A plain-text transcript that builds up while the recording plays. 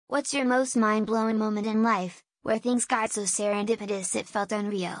What's your most mind-blowing moment in life, where things got so serendipitous it felt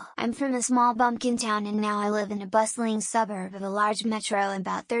unreal? I'm from a small bumpkin town and now I live in a bustling suburb of a large metro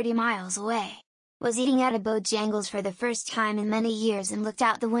about 30 miles away. Was eating at a Bojangles for the first time in many years and looked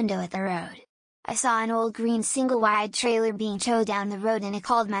out the window at the road. I saw an old green single-wide trailer being towed down the road and I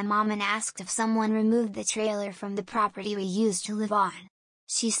called my mom and asked if someone removed the trailer from the property we used to live on.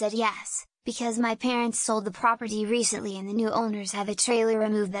 She said yes, because my parents sold the property recently and the new owners had the trailer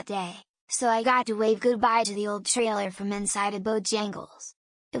removed that day, so I got to wave goodbye to the old trailer from inside a Bojangles.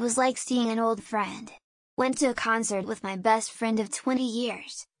 It was like seeing an old friend. Went to a concert with my best friend of 20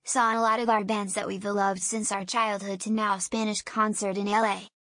 years, saw a lot of our bands that we've loved since our childhood to now Spanish concert in LA.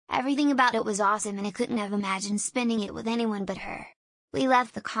 Everything about it was awesome and I couldn't have imagined spending it with anyone but her. We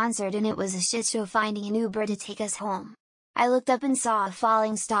left the concert and it was a shit show finding an Uber to take us home. I looked up and saw a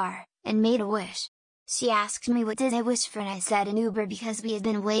falling star, and made a wish. She asked me what did I wish for and I said an Uber because we had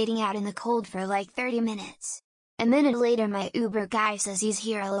been waiting out in the cold for like 30 minutes. A minute later my Uber guy says he's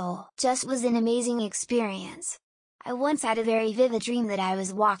here lol. Just was an amazing experience. I once had a very vivid dream that I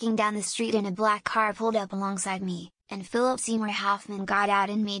was walking down the street and a black car pulled up alongside me, and Philip Seymour Hoffman got out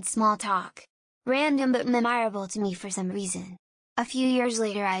and made small talk. Random but memorable to me for some reason. A few years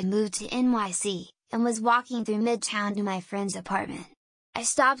later I moved to NYC, and was walking through Midtown to my friend's apartment. I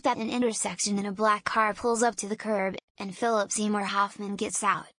stopped at an intersection and a black car pulls up to the curb, and Philip Seymour Hoffman gets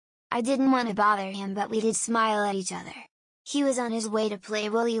out. I didn't want to bother him but we did smile at each other. He was on his way to play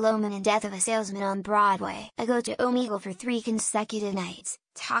Willie Loman in Death of a Salesman on Broadway. I go to Omegle for 3 consecutive nights,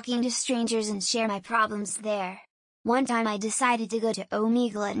 talking to strangers and share my problems there. One time I decided to go to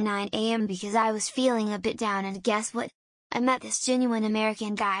Omegle at 9 AM because I was feeling a bit down and guess what? I met this genuine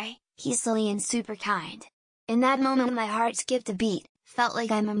American guy, he's silly and super kind. In that moment my heart skipped a beat. Felt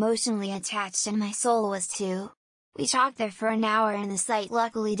like I'm emotionally attached and my soul was too. We talked there for an hour and the site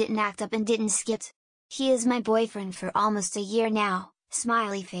luckily didn't act up and didn't skip. He is my boyfriend for almost a year now,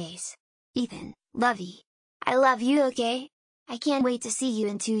 smiley face. Ethan, lovey. I love you, okay? I can't wait to see you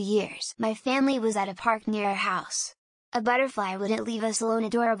in 2 years. My family was at a park near our house. A butterfly wouldn't leave us alone,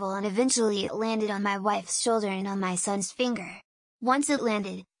 adorable, and eventually it landed on my wife's shoulder and on my son's finger. Once it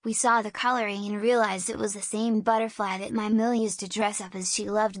landed, we saw the coloring and realized it was the same butterfly that my Mill used to dress up as. She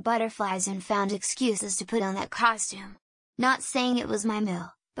loved butterflies and found excuses to put on that costume. Not saying it was my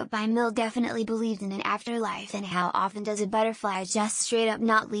Mill, but my Mill definitely believed in an afterlife. And how often does a butterfly just straight up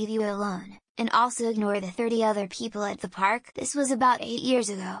not leave you alone, and also ignore the 30 other people at the park? This was about 8 years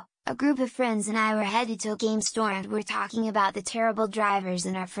ago. A group of friends and I were headed to a game store and were talking about the terrible drivers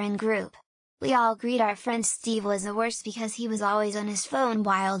in our friend group. We all agreed our friend Steve was the worst because he was always on his phone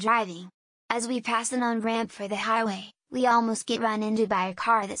while driving. As we passed an on-ramp for the highway, we almost get run into by a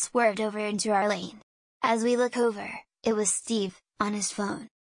car that swerved over into our lane. As we look over, it was Steve, on his phone.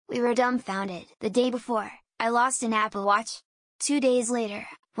 We were dumbfounded. The day before, I lost an Apple Watch. 2 days later,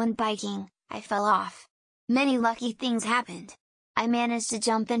 when biking, I fell off. Many lucky things happened. I managed to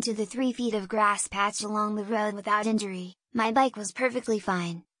jump into the 3 feet of grass patch along the road without injury. My bike was perfectly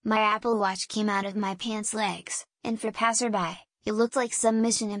fine. My Apple Watch came out of my pants legs, and for passerby, it looked like some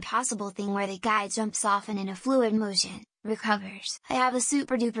Mission Impossible thing where the guy jumps off and in a fluid motion, recovers. I have a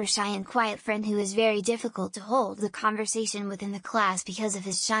super duper shy and quiet friend who is very difficult to hold the conversation with in the class because of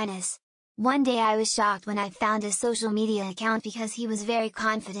his shyness. One day I was shocked when I found his social media account because he was very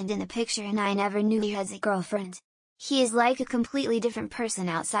confident in the picture and I never knew he has a girlfriend. He is like a completely different person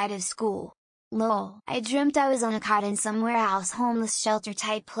outside of school. Lol. I dreamt I was on a cot in somewhere else, homeless shelter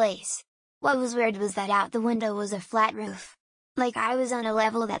type place. What was weird was that out the window was a flat roof. Like I was on a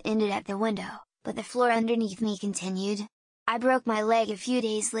level that ended at the window, but the floor underneath me continued. I broke my leg a few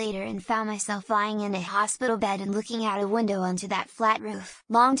days later and found myself lying in a hospital bed and looking out a window onto that flat roof.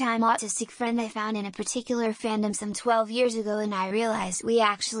 Longtime autistic friend I found in a particular fandom some 12 years ago and I realized we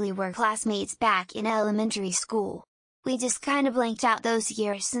actually were classmates back in elementary school. We just kinda blanked out those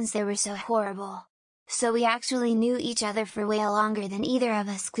years since they were so horrible. So we actually knew each other for way longer than either of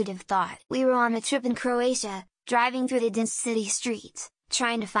us could have thought. We were on a trip in Croatia, driving through the dense city streets,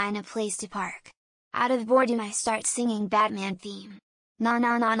 trying to find a place to park. Out of boredom I start singing Batman theme. Na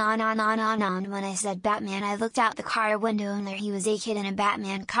na na na na na na na, and when I said Batman I looked out the car window and there he was, a kid in a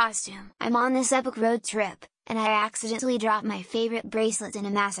Batman costume. I'm on this epic road trip, and I accidentally dropped my favorite bracelet in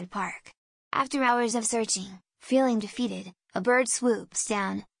a massive park. After hours of searching, feeling defeated, a bird swoops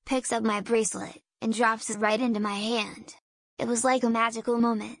down, picks up my bracelet, and drops it right into my hand. It was like a magical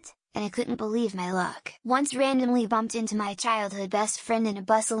moment, and I couldn't believe my luck. Once randomly bumped into my childhood best friend in a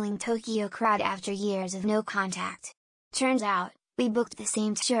bustling Tokyo crowd after years of no contact. Turns out, we booked the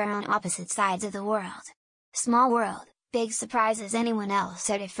same tour on opposite sides of the world. Small world, Big surprises. Anyone else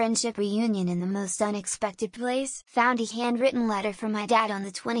at a friendship reunion in the most unexpected place? Found a handwritten letter from my dad on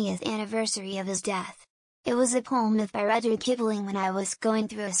the 20th anniversary of his death. It was a poem by Rudyard Kipling when I was going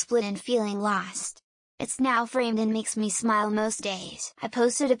through a split and feeling lost. It's now framed and makes me smile most days. I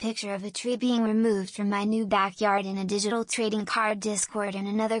posted a picture of a tree being removed from my new backyard in a digital trading card Discord, and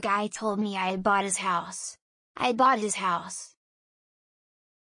another guy told me I had bought his house. I bought his house.